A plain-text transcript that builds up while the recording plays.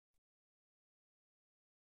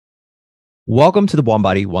Welcome to the One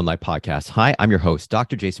Body, One Life podcast. Hi, I'm your host,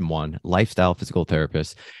 Dr. Jason Wan, lifestyle physical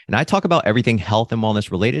therapist, and I talk about everything health and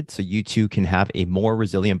wellness related so you too can have a more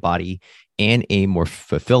resilient body and a more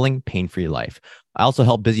fulfilling, pain-free life. I also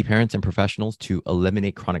help busy parents and professionals to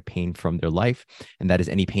eliminate chronic pain from their life, and that is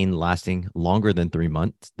any pain lasting longer than 3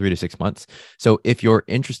 to 6 months. So if you're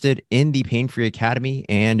interested in the Pain Free Academy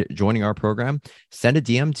and joining our program, send a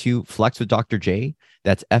DM to Flex with Dr. J.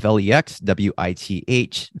 That's FLEXWITH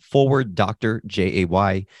Dr.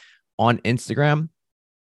 JAY on Instagram,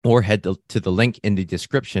 or head to the link in the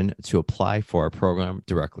description to apply for our program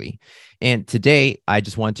directly. And today, I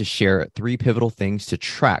just wanted to share 3 pivotal things to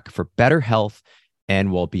track for better health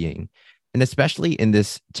and well-being. And especially in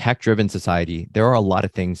this tech-driven society, there are a lot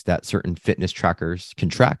of things that certain fitness trackers can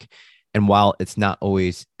track. And while it's not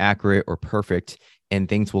always accurate or perfect, and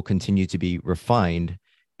things will continue to be refined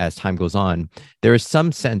as time goes on, there is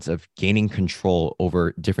some sense of gaining control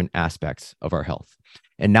over different aspects of our health.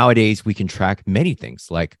 And nowadays, we can track many things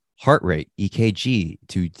like heart rate, EKG,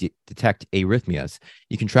 to detect arrhythmias.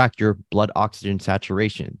 You can track your blood oxygen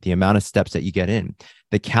saturation, the amount of steps that you get in,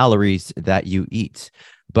 the calories that you eat.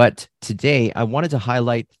 But today, I wanted to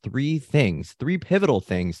highlight 3 pivotal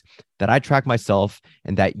things that I track myself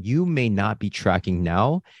and that you may not be tracking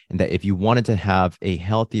now. And that if you wanted to have a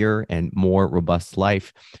healthier and more robust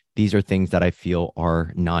life, these are things that I feel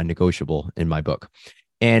are non-negotiable in my book.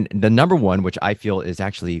 And the number one, which I feel is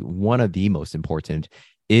actually one of the most important,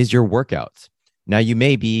 is your workouts. Now, you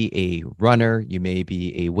may be a runner, you may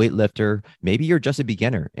be a weightlifter, maybe you're just a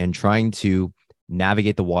beginner and trying to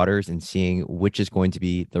navigate the waters and seeing which is going to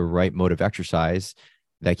be the right mode of exercise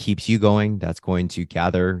that keeps you going, that's going to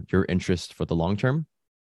gather your interest for the long term.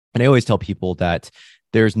 And I always tell people that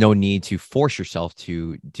there's no need to force yourself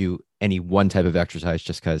to do any one type of exercise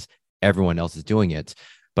just because everyone else is doing it.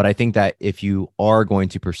 But I think that if you are going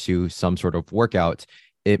to pursue some sort of workout,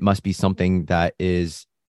 it must be something that is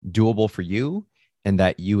doable for you and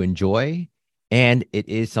that you enjoy. And it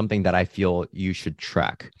is something that I feel you should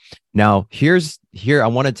track. Now, here, I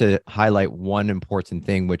wanted to highlight one important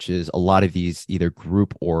thing, which is a lot of these either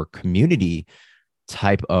group or community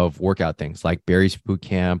type of workout things like Barry's Boot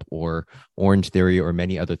Camp or Orange Theory or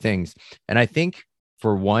many other things. And I think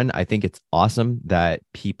for one, I think it's awesome that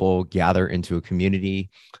people gather into a community.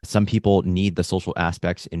 Some people need the social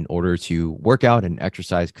aspects in order to work out and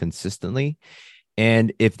exercise consistently.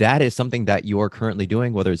 And if that is something that you are currently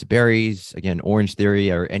doing, whether it's Barry's, again, Orange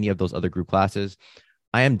Theory, or any of those other group classes,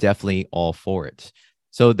 I am definitely all for it.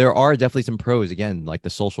 So there are definitely some pros, again, like the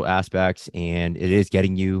social aspects, and it is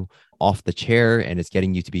getting you off the chair and it's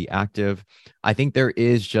getting you to be active. I think there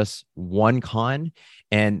is just one con.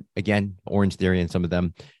 And again, Orange Theory and some of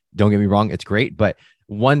them, don't get me wrong, it's great. But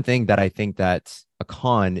one thing that I think that's a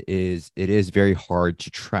con is it is very hard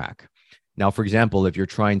to track. Now, for example, if you're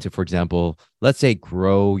trying to, for example, let's say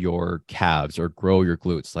grow your calves or grow your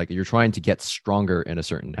glutes, like you're trying to get stronger in a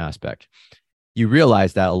certain aspect, you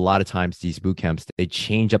realize that a lot of times these boot camps, they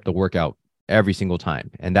change up the workout every single time.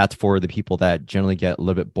 And that's for the people that generally get a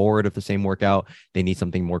little bit bored of the same workout. They need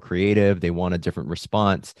something more creative. They want a different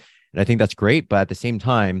response. And I think that's great. But at the same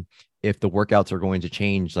time, if the workouts are going to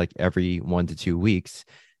change like every 1 to 2 weeks,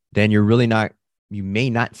 then you may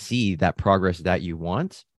not see that progress that you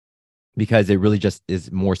want, because it really just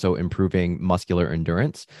is more so improving muscular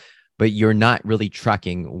endurance, but you're not really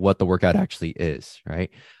tracking what the workout actually is,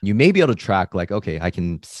 right? You may be able to track like, okay, I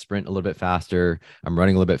can sprint a little bit faster. I'm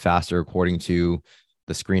running a little bit faster according to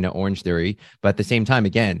the screen at Orange Theory. But at the same time,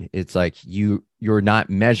 again, it's like you're not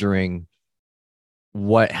measuring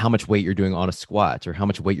how much weight you're doing on a squat or how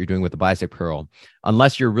much weight you're doing with a bicep curl,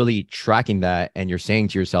 unless you're really tracking that and you're saying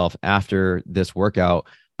to yourself, after this workout,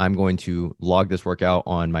 I'm going to log this workout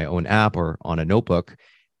on my own app or on a notebook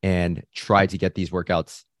and try to get these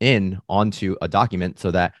workouts in onto a document so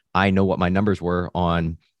that I know what my numbers were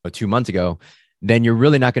on 2 months ago. Then you're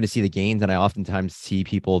really not going to see the gains. And I oftentimes see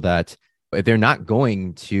people that if they're not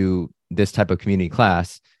going to this type of community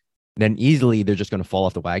class, then easily they're just going to fall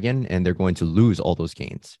off the wagon and they're going to lose all those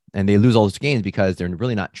gains. And they lose all those gains because they're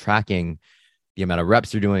really not tracking the amount of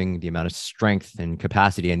reps they're doing, the amount of strength and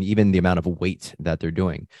capacity, and even the amount of weight that they're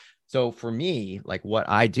doing. So for me, like what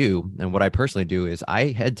I do and what I personally do is I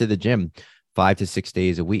head to the gym 5 to 6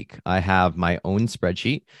 days a week. I have my own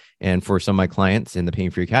spreadsheet. And for some of my clients in the Pain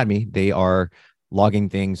Free Academy, they are logging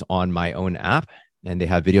things on my own app, and they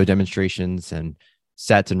have video demonstrations and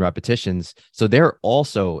sets and repetitions. So they're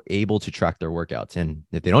also able to track their workouts. And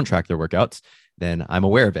if they don't track their workouts, then I'm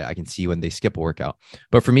aware of it. I can see when they skip a workout.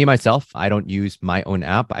 But for me, myself, I don't use my own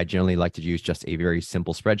app. I generally like to use just a very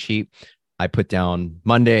simple spreadsheet. I put down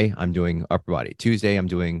Monday, I'm doing upper body. Tuesday, I'm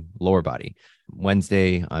doing lower body.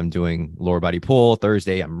 Wednesday, I'm doing lower body pull.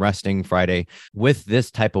 Thursday, I'm resting. Friday, with this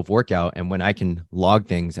type of workout, and when I can log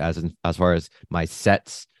things as far as my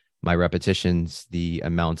sets, my repetitions, the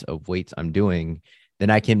amount of weights I'm doing, then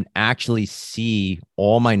I can actually see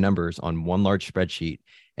all my numbers on one large spreadsheet.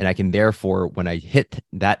 And I can therefore, when I hit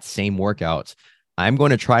that same workout, I'm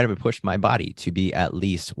going to try to push my body to be at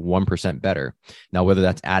least 1% better. Now, whether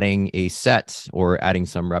that's adding a set or adding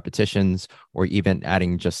some repetitions or even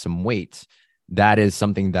adding just some weight, that is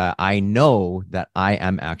something that I know that I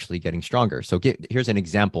am actually getting stronger. So here's an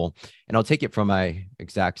example, and I'll take it from my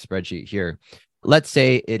exact spreadsheet here. Let's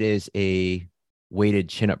say it is a weighted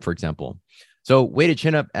chin up, for example. So weighted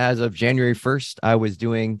chin up as of January 1st, I was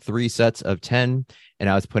doing 3 sets of 10, and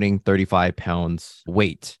I was putting 35 pounds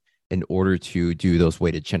weight in order to do those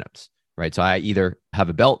weighted chin ups, right? So I either have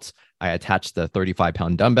a belt, I attach the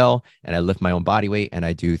 35-pound dumbbell, and I lift my own body weight, and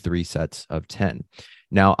I do 3 sets of 10.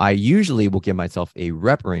 Now, I usually will give myself a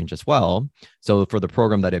rep range as well. So for the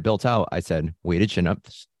program that I built out, I said weighted chin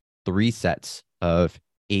ups, 3 sets of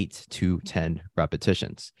 8 to 10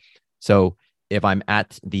 repetitions. So if I'm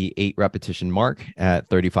at the 8 repetition mark at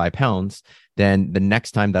 35 pounds, then the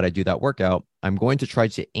next time that I do that workout, I'm going to try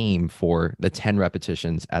to aim for the 10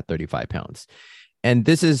 repetitions at 35 pounds. And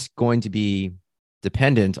this is going to be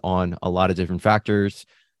dependent on a lot of different factors.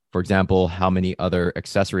 For example, how many other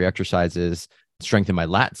accessory exercises strengthen my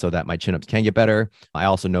lats so that my chin-ups can get better. I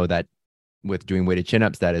also know that with doing weighted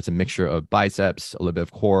chin-ups, that it's a mixture of biceps, a little bit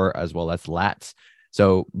of core, as well as lats.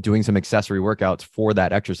 So doing some accessory workouts for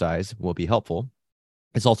that exercise will be helpful.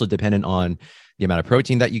 It's also dependent on the amount of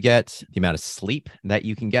protein that you get, the amount of sleep that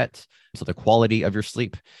you can get, so the quality of your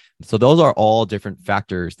sleep. So those are all different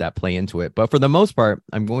factors that play into it. But for the most part,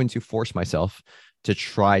 I'm going to force myself to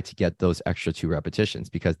try to get those extra 2 repetitions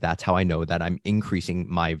because that's how I know that I'm increasing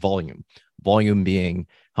my volume. Volume being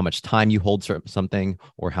how much time you hold something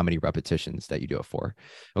or how many repetitions that you do it for.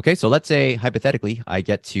 Okay, so let's say hypothetically, I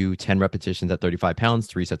get to 10 repetitions at 35 pounds,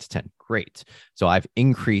 3 sets of 10. Great. So I've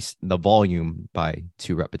increased the volume by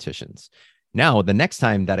 2 repetitions. Now, the next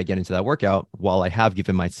time that I get into that workout, while I have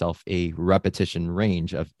given myself a repetition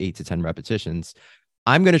range of 8 to 10 repetitions,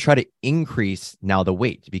 I'm going to try to increase now the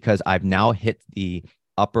weight because I've now hit the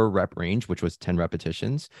upper rep range, which was 10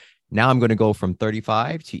 repetitions. Now I'm going to go from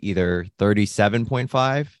 35 to either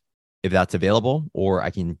 37.5, if that's available, or I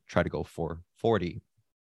can try to go for 40.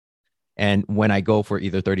 And when I go for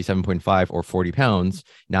either 37.5 or 40 pounds,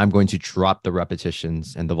 now I'm going to drop the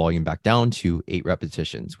repetitions and the volume back down to 8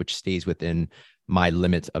 repetitions, which stays within my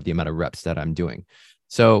limit of the amount of reps that I'm doing.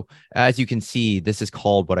 So as you can see, this is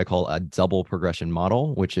called what I call a double progression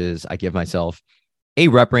model, which is I give myself a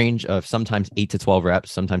rep range of sometimes 8 to 12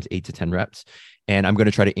 reps, sometimes 8 to 10 reps. And I'm going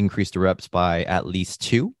to try to increase the reps by at least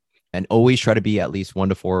 2 and always try to be at least 1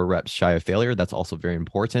 to 4 reps shy of failure. That's also very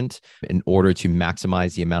important in order to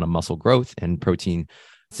maximize the amount of muscle growth and protein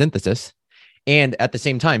synthesis. And at the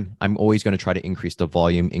same time, I'm always going to try to increase the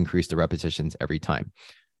volume, increase the repetitions every time.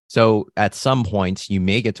 So at some point, you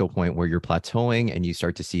may get to a point where you're plateauing and you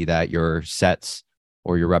start to see that your sets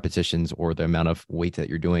or your repetitions or the amount of weight that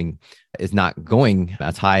you're doing is not going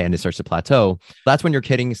as high and it starts to plateau. That's when you're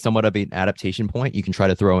hitting somewhat of an adaptation point. You can try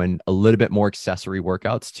to throw in a little bit more accessory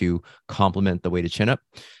workouts to complement the weighted chin up.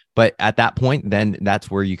 But at that point, then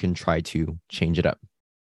that's where you can try to change it up.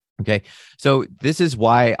 Okay. So this is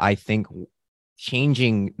why I think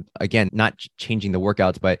changing, again, not changing the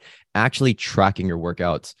workouts, but actually tracking your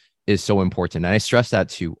workouts is so important. And I stress that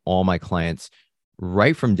to all my clients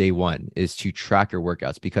right from day one is to track your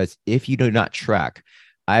workouts, because if you do not track,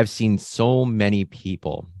 I've seen so many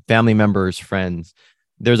people, family members, friends,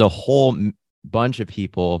 there's a whole bunch of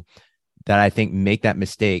people that I think make that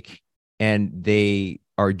mistake and they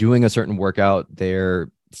are doing a certain workout.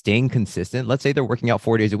 They're staying consistent. Let's say they're working out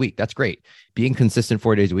 4 days a week. That's great. Being consistent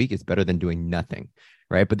 4 days a week is better than doing nothing,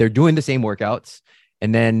 right? But they're doing the same workouts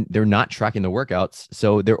and then they're not tracking the workouts.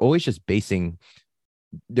 So they're always basing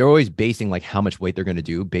like how much weight they're going to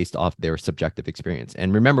do based off their subjective experience.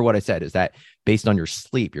 And remember what I said is that based on your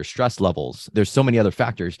sleep, your stress levels, there's so many other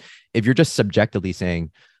factors. If you're just subjectively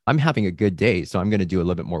saying, I'm having a good day, so I'm going to do a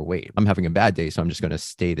little bit more weight. I'm having a bad day, so I'm just going to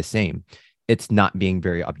stay the same. It's not being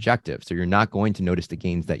very objective. So you're not going to notice the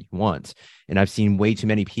gains that you want. And I've seen way too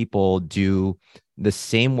many people do the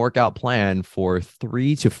same workout plan for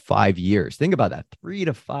 3 to 5 years. Think about that. 3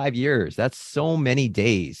 to 5 years. That's so many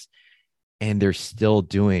days. and they're still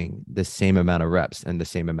doing the same amount of reps and the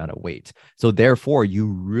same amount of weight. So therefore, you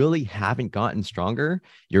really haven't gotten stronger.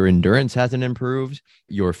 Your endurance hasn't improved.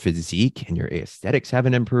 Your physique and your aesthetics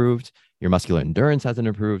haven't improved. Your muscular endurance hasn't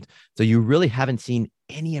improved. So you really haven't seen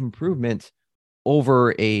any improvement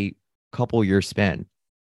over a couple year span.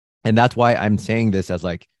 And that's why I'm saying this as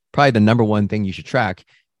like probably the number one thing you should track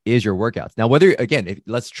is your workouts. Now, whether, again,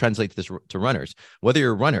 let's translate this to runners, whether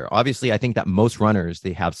you're a runner, obviously, I think that most runners,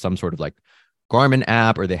 they have some sort of like Garmin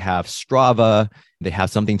app, or they have Strava, they have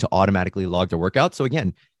something to automatically log their workouts. So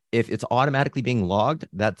again, if it's automatically being logged,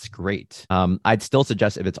 that's great. I'd still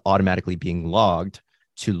suggest, if it's automatically being logged,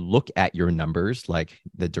 to look at your numbers, like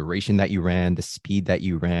the duration that you ran, the speed that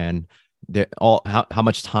you ran, how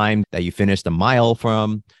much time that you finished a mile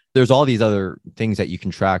from. There's all these other things that you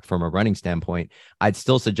can track from a running standpoint. I'd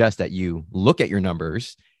still suggest that you look at your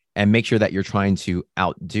numbers and make sure that you're trying to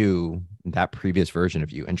outdo that previous version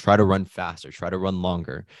of you, and try to run faster, try to run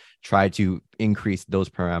longer, try to increase those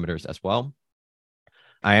parameters as well.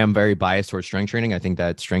 I am very biased towards strength training. I think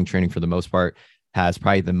that strength training, for the most part, has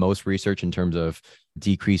probably the most research in terms of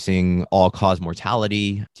decreasing all-cause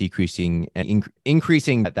mortality, decreasing and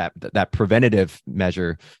increasing that preventative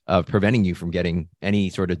measure of preventing you from getting any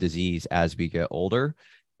sort of disease as we get older.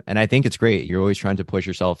 And I think it's great. You're always trying to push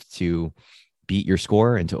yourself to beat your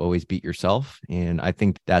score and to always beat yourself. And I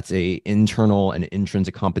think that's a internal and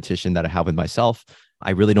intrinsic competition that I have with myself.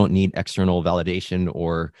 I really don't need external validation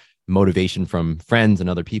or motivation from friends and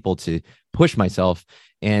other people to push myself.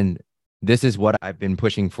 And this is what I've been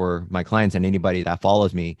pushing for my clients and anybody that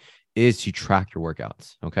follows me, is to track your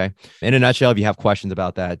workouts. Okay. In a nutshell, if you have questions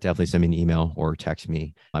about that, definitely send me an email or text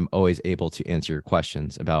me. I'm always able to answer your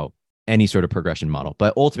questions about any sort of progression model.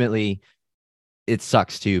 But ultimately, it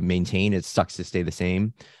sucks to maintain. It sucks to stay the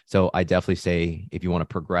same. So I definitely say, if you want to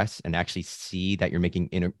progress and actually see that you're making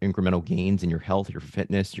incremental gains in your health, your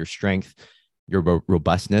fitness, your strength, your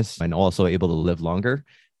robustness, and also able to live longer,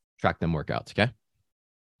 track them workouts. Okay.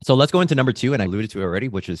 So let's go into number 2, and I alluded to it already,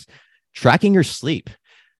 which is tracking your sleep.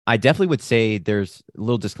 I definitely would say there's a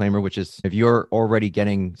little disclaimer, which is, if you're already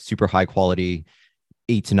getting super high quality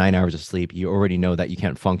 8 to 9 hours of sleep, you already know that you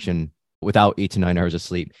can't function without 8 to 9 hours of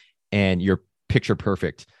sleep, and you're picture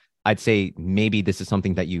perfect. I'd say maybe this is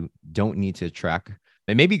something that you don't need to track.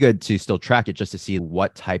 It may be good to still track it just to see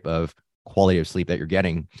what type of quality of sleep that you're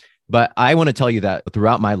getting. But I want to tell you that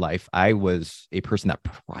throughout my life, I was a person that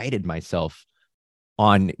prided myself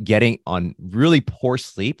on getting on really poor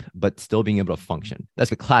sleep, but still being able to function. That's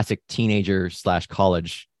the classic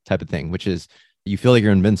teenager/college type of thing, which is you feel like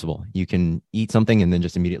you're invincible. You can eat something and then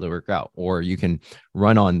just immediately work out, or you can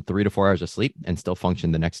run on 3 to 4 hours of sleep and still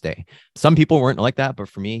function the next day. Some people weren't like that, but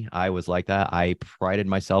for me, I was like that. I prided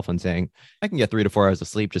myself on saying, I can get 3 to 4 hours of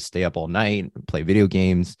sleep, just stay up all night, play video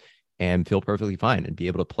games, and feel perfectly fine, and be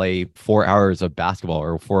able to play 4 hours of basketball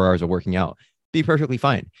or 4 hours of working out, be perfectly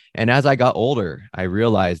fine. And as I got older, I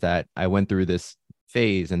realized that I went through this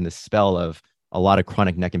phase and this spell of a lot of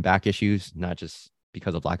chronic neck and back issues, not just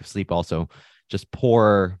because of lack of sleep, also just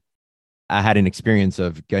poor. I had an experience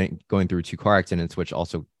of going through 2 car accidents, which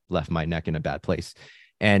also left my neck in a bad place.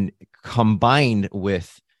 And combined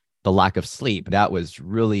with the lack of sleep, that was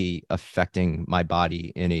really affecting my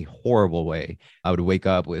body in a horrible way. I would wake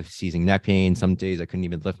up with seizing neck pain. Some days I couldn't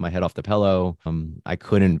even lift my head off the pillow. I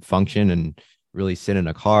couldn't function and really sit in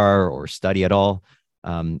a car or study at all,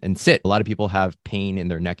 and sit. A lot of people have pain in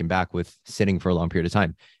their neck and back with sitting for a long period of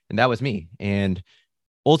time. And that was me. And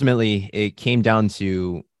ultimately, it came down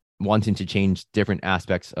to wanting to change different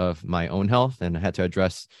aspects of my own health. And I had to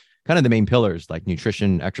address kind of the main pillars like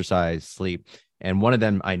nutrition, exercise, sleep. And one of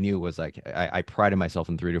them I knew was like, I prided myself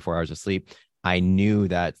in 3 to 4 hours of sleep. I knew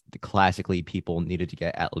that classically people needed to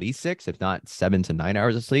get at least 6, if not 7 to 9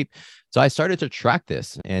 hours of sleep. So I started to track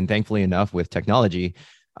this. And thankfully enough, with technology,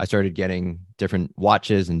 I started getting different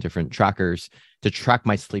watches and different trackers to track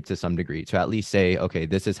my sleep to some degree, to at least say, okay,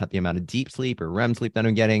 this is the amount of deep sleep or REM sleep that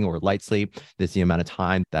I'm getting, or light sleep. This is the amount of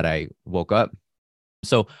time that I woke up.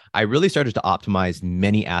 So I really started to optimize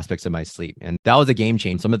many aspects of my sleep. And that was a game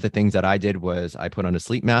changer. Some of the things that I did was I put on a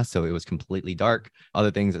sleep mask, so it was completely dark. Other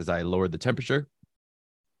things is I lowered the temperature.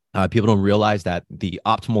 People don't realize that the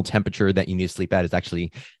optimal temperature that you need to sleep at is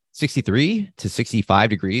actually 63 to 65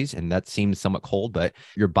 degrees. And that seems somewhat cold, but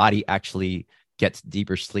your body actually gets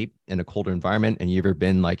deeper sleep in a colder environment. And you ever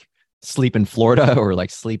been like sleep in Florida or like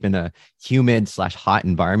sleep in a humid/hot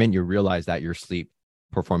environment, you realize that your sleep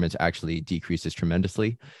performance actually decreases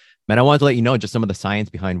tremendously. And I wanted to let you know just some of the science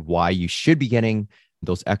behind why you should be getting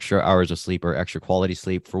those extra hours of sleep or extra quality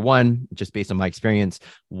sleep. For one, just based on my experience,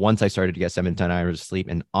 once I started to get 7 to 10 hours of sleep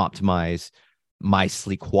and optimize my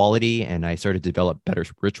sleep quality and I started to develop better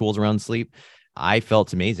rituals around sleep, I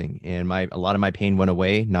felt amazing. And a lot of my pain went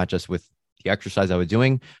away, not just with the exercise I was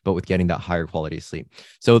doing, but with getting that higher quality of sleep.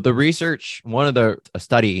 So the research, a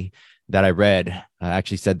study that I read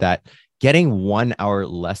actually said that getting 1 hour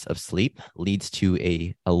less of sleep leads to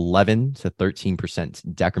a 11 to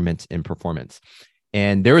 13% decrement in performance.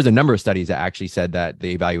 And there was a number of studies that actually said that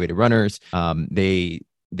they evaluated runners.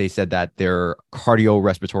 They said that their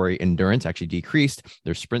cardiorespiratory endurance actually decreased,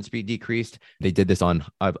 their sprint speed decreased. They did this on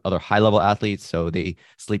other high-level athletes. So they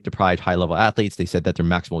sleep-deprived high-level athletes. They said that their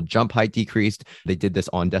maximal jump height decreased. They did this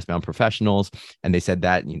on desk-bound professionals. And they said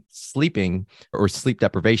that sleeping or sleep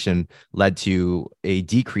deprivation led to a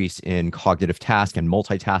decrease in cognitive task and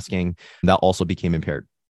multitasking that also became impaired.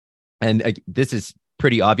 And this is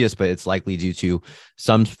pretty obvious, but it's likely due to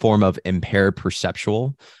some form of impaired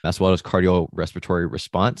perceptual as well as cardiorespiratory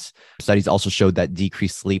response. Studies also showed that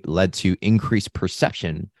decreased sleep led to increased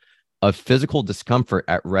perception of physical discomfort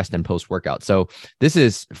at rest and post-workout. So this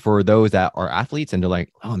is for those that are athletes and they're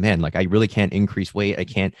like, oh man, like I really can't increase weight. I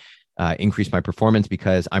can't increase my performance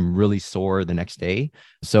because I'm really sore the next day.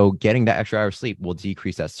 So getting that extra hour of sleep will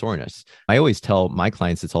decrease that soreness. I always tell my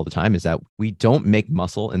clients this all the time is that we don't make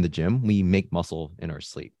muscle in the gym. We make muscle in our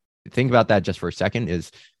sleep. Think about that just for a second is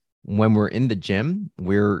when we're in the gym,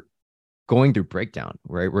 we're going through breakdown,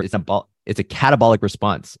 right? It's a catabolic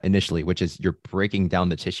response initially, which is you're breaking down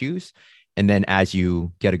the tissues. And then as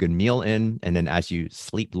you get a good meal in, and then as you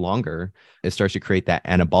sleep longer, it starts to create that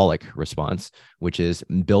anabolic response, which is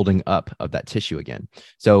building up of that tissue again.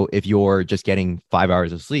 So if you're just getting 5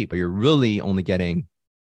 hours of sleep, but you're really only getting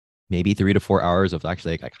maybe 3 to 4 hours of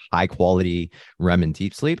actually like high quality REM and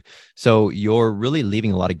deep sleep. So you're really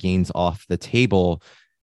leaving a lot of gains off the table,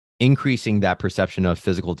 increasing that perception of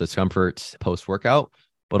physical discomfort post-workout,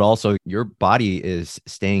 but also your body is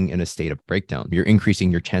staying in a state of breakdown. You're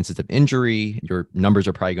increasing your chances of injury. Your numbers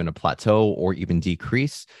are probably going to plateau or even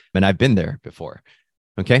decrease. And I've been there before.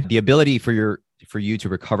 Okay. The ability for you to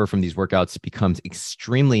recover from these workouts becomes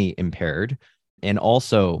extremely impaired. And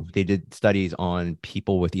also they did studies on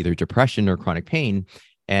people with either depression or chronic pain.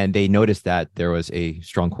 And they noticed that there was a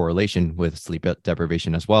strong correlation with sleep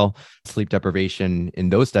deprivation as well. Sleep deprivation in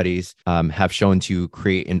those studies have shown to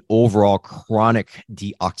create an overall chronic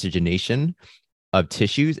deoxygenation of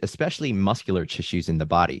tissues, especially muscular tissues in the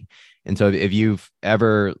body. And so if you've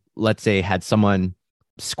ever, let's say, had someone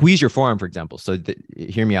squeeze your forearm, for example. So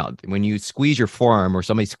hear me out. When you squeeze your forearm or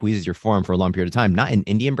somebody squeezes your forearm for a long period of time, not an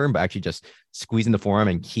Indian burn, but actually just squeezing the forearm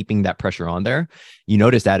and keeping that pressure on there, you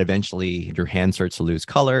notice that eventually your hand starts to lose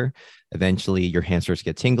color. Eventually your hand starts to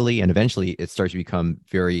get tingly, and eventually it starts to become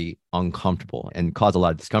very uncomfortable and cause a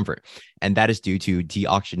lot of discomfort. And that is due to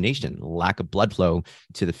deoxygenation, lack of blood flow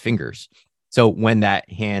to the fingers. So when that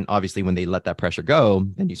hand, obviously, when they let that pressure go,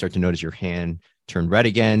 then you start to notice your hand turn red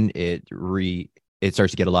again. It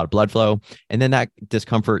starts to get a lot of blood flow, and then that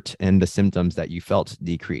discomfort and the symptoms that you felt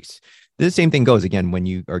decrease. The same thing goes again when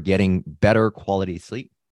you are getting better quality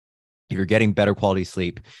sleep. If you're getting better quality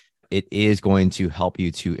sleep, it is going to help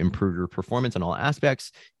you to improve your performance in all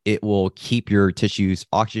aspects. It will keep your tissues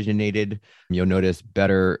oxygenated. You'll notice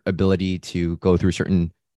better ability to go through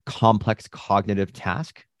certain complex cognitive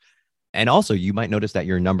tasks. And also you might notice that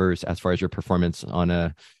your numbers, as far as your performance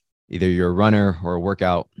on either you're a runner or a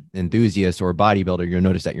workout enthusiast or a bodybuilder, you'll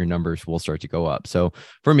notice that your numbers will start to go up. So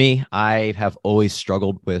for me, I have always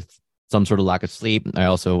struggled with some sort of lack of sleep. I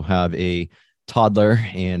also have a toddler,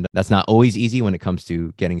 and that's not always easy when it comes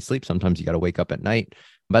to getting sleep. Sometimes you got to wake up at night.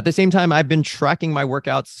 But at the same time, I've been tracking my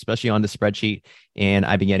workouts, especially on the spreadsheet, and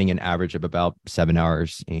I've been getting an average of about 7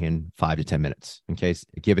 hours in 5 to 10 minutes, okay,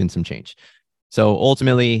 given some change. So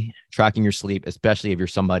ultimately, tracking your sleep, especially if you're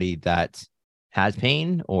somebody that has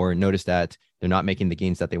pain or notice that they're not making the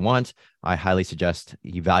gains that they want, I highly suggest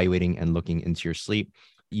evaluating and looking into your sleep.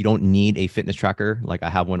 You don't need a fitness tracker. Like I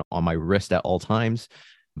have one on my wrist at all times,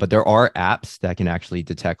 but there are apps that can actually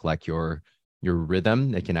detect like your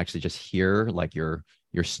rhythm. They can actually just hear like your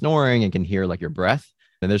snoring and can hear like your breath.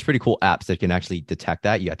 And there's pretty cool apps that can actually detect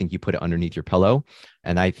that. I think you put it underneath your pillow.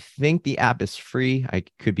 And I think the app is free. I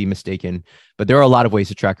could be mistaken, but there are a lot of ways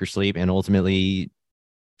to track your sleep. And ultimately,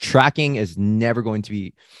 tracking is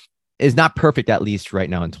not perfect, at least right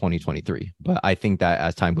now in 2023. But I think that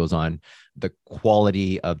as time goes on, the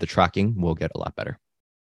quality of the tracking will get a lot better.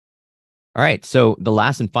 All right. So the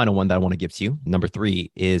last and final one that I want to give to you, number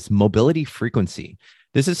 3, is mobility frequency.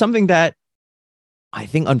 This is something that I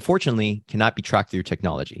think, unfortunately, cannot be tracked through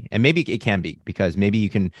technology. And maybe it can be, because maybe you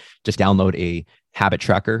can just download a habit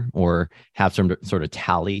tracker or have some sort of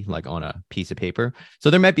tally like on a piece of paper. So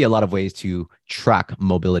there might be a lot of ways to track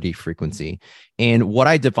mobility frequency. And what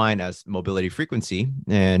I define as mobility frequency,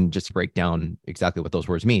 and just to break down exactly what those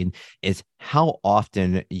words mean, is how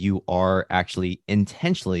often you are actually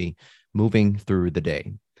intentionally moving through the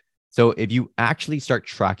day. So if you actually start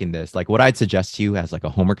tracking this, like what I'd suggest to you as like a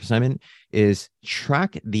homework assignment is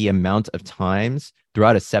track the amount of times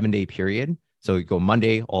throughout a 7-day period. So you go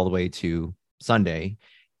Monday all the way to Sunday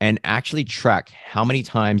and actually track how many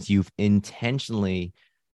times you've intentionally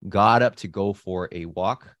got up to go for a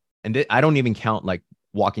walk. And I don't even count like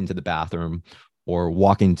walking to the bathroom or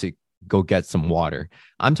walking to go get some water.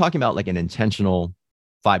 I'm talking about like an intentional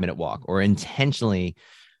 5-minute walk or intentionally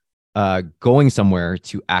going somewhere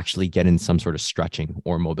to actually get in some sort of stretching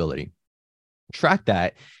or mobility. Track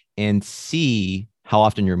that and see how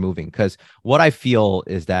often you're moving. Because what I feel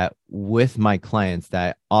is that with my clients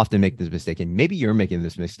that often make this mistake, and maybe you're making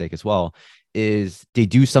this mistake as well, is they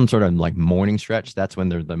do some sort of like morning stretch. That's when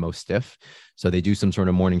they're the most stiff. So they do some sort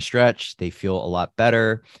of morning stretch. They feel a lot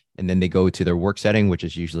better. And then they go to their work setting, which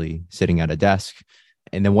is usually sitting at a desk.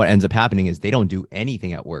 And then what ends up happening is they don't do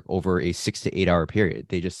anything at work over a 6 to 8 hour period.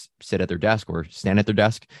 They just sit at their desk or stand at their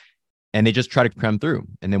desk and they just try to cram through.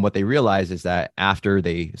 And then what they realize is that after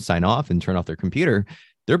they sign off and turn off their computer,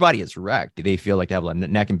 their body is wrecked. They feel like they have a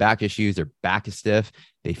neck and back issues. Their back is stiff.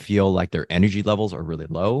 They feel like their energy levels are really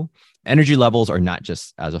low. Energy levels are not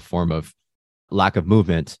just as a form of lack of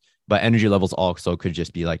movement, but energy levels also could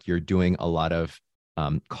just be like you're doing a lot of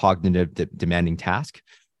cognitive demanding tasks.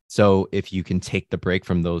 So if you can take the break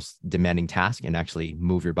from those demanding tasks and actually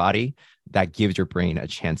move your body, that gives your brain a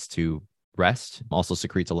chance to rest. Also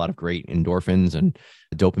secretes a lot of great endorphins and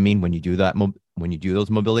dopamine when you do that, when you do those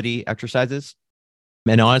mobility exercises.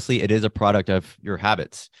 And honestly, it is a product of your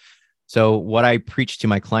habits. So what I preach to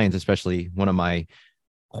my clients, especially one of my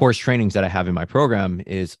course trainings that I have in my program,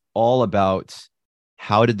 is all about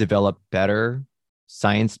how to develop better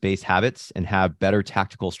science-based habits and have better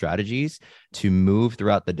tactical strategies to move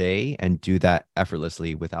throughout the day and do that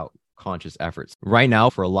effortlessly without conscious efforts. Right now,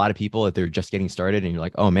 for a lot of people, if they're just getting started and you're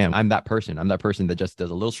like, oh man, I'm that person that just does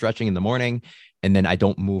a little stretching in the morning and then I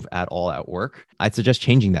don't move at all at work. I'd suggest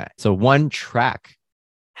changing that. So one, track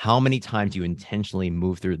how many times you intentionally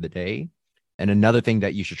move through the day. And another thing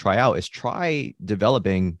that you should try out is try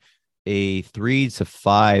developing a 3 to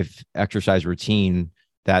 5 exercise routine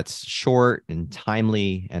that's short and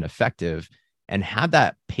timely and effective, and have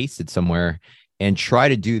that pasted somewhere and try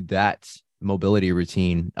to do that mobility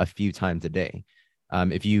routine a few times a day.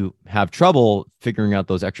 If you have trouble figuring out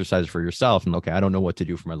those exercises for yourself and okay, I don't know what to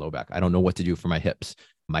do for my low back, I don't know what to do for my hip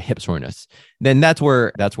soreness, then that's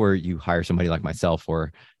where you hire somebody like myself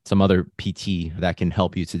or some other PT that can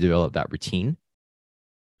help you to develop that routine.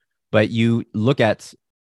 But you look at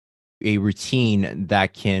a routine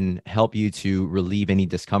that can help you to relieve any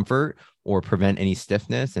discomfort or prevent any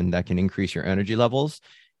stiffness, and that can increase your energy levels,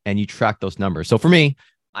 and you track those numbers. So for me,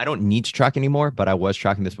 I don't need to track anymore, but I was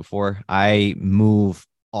tracking this before. I move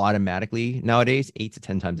automatically nowadays 8 to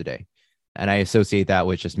 10 times a day. And I associate that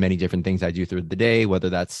with just many different things I do through the day, whether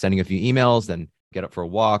that's sending a few emails, then get up for a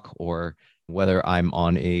walk, or whether I'm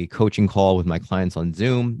on a coaching call with my clients on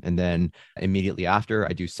Zoom, and then immediately after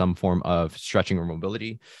I do some form of stretching or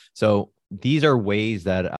mobility. So these are ways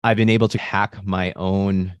that I've been able to hack my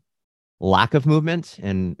own lack of movement.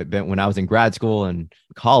 And when I was in grad school and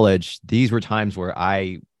college, these were times where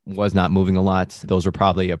I was not moving a lot. Those were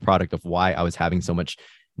probably a product of why I was having so much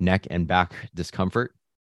neck and back discomfort.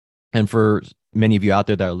 And for many of you out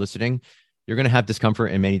there that are listening, you're going to have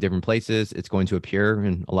discomfort in many different places. It's going to appear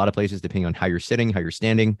in a lot of places, depending on how you're sitting, how you're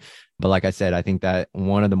standing. But like I said, I think that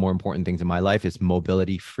one of the more important things in my life is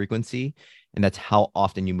mobility frequency. And that's how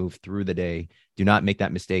often you move through the day. Do not make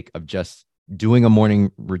that mistake of just doing a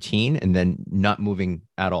morning routine and then not moving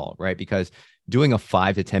at all, right? Because doing a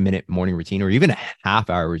 5 to 10 minute morning routine or even a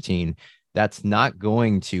half-hour routine, that's not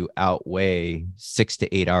going to outweigh 6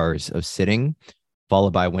 to 8 hours of sitting,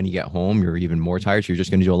 followed by when you get home, you're even more tired. So you're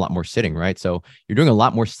just going to do a lot more sitting, right? So you're doing a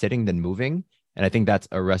lot more sitting than moving. And I think that's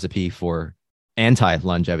a recipe for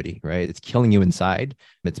anti-longevity, right? It's killing you inside.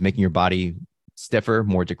 It's making your body stiffer,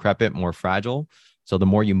 more decrepit, more fragile. So the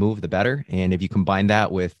more you move, the better. And if you combine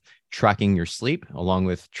that with tracking your sleep, along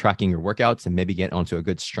with tracking your workouts, and maybe get onto a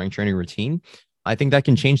good strength training routine, I think that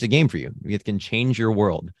can change the game for you. It can change your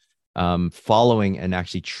world. Following and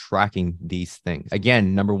actually tracking these things.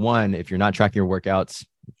 Again, number one, if you're not tracking your workouts,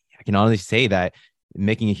 I can honestly say that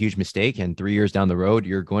making a huge mistake, and 3 years down the road,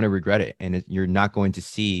 you're going to regret it, and you're not going to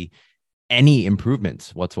see any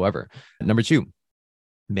improvements whatsoever. Number two,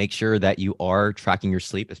 Make sure that you are tracking your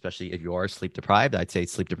sleep, especially if you are sleep deprived. I'd say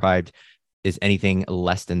sleep deprived is anything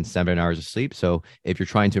less than 7 hours of sleep. So if you're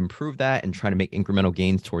trying to improve that and trying to make incremental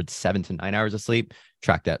gains towards 7 to 9 hours of sleep,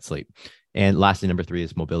 track that sleep. And lastly, number 3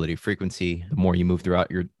 is mobility frequency. The more you move throughout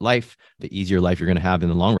your life, the easier life you're going to have in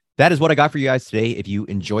the long run. That is what I got for you guys today. If you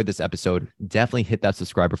enjoyed this episode, definitely hit that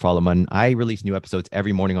subscribe or follow button. I release new episodes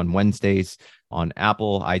every morning on Wednesdays on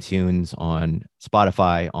Apple, iTunes, on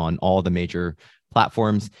Spotify, on all the major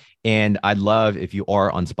platforms. And I'd love if you are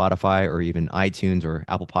on Spotify or even iTunes or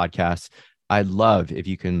Apple Podcasts, I'd love if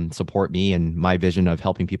you can support me and my vision of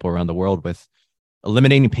helping people around the world with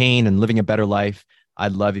eliminating pain and living a better life.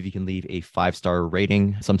 I'd love if you can leave a 5-star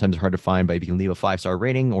rating. Sometimes it's hard to find, but if you can leave a 5-star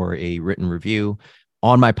rating or a written review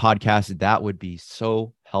on my podcast, that would be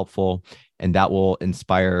so helpful. And that will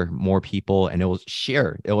inspire more people, and it will be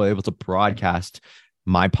able to broadcast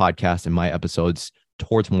my podcast and my episodes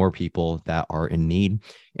towards more people that are in need.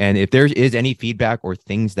 And if there is any feedback or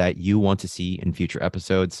things that you want to see in future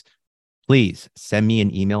episodes, please send me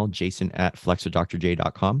an email,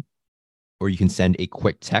 jason@flexwithdrj.com, or you can send a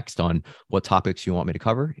quick text on what topics you want me to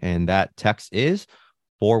cover. And that text is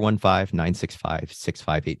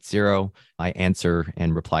 415-965-6580. I answer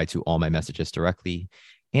and reply to all my messages directly.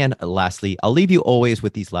 And lastly, I'll leave you always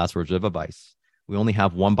with these last words of advice. We only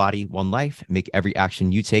have one body, one life. Make every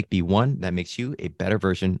action you take be one that makes you a better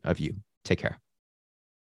version of you. Take care.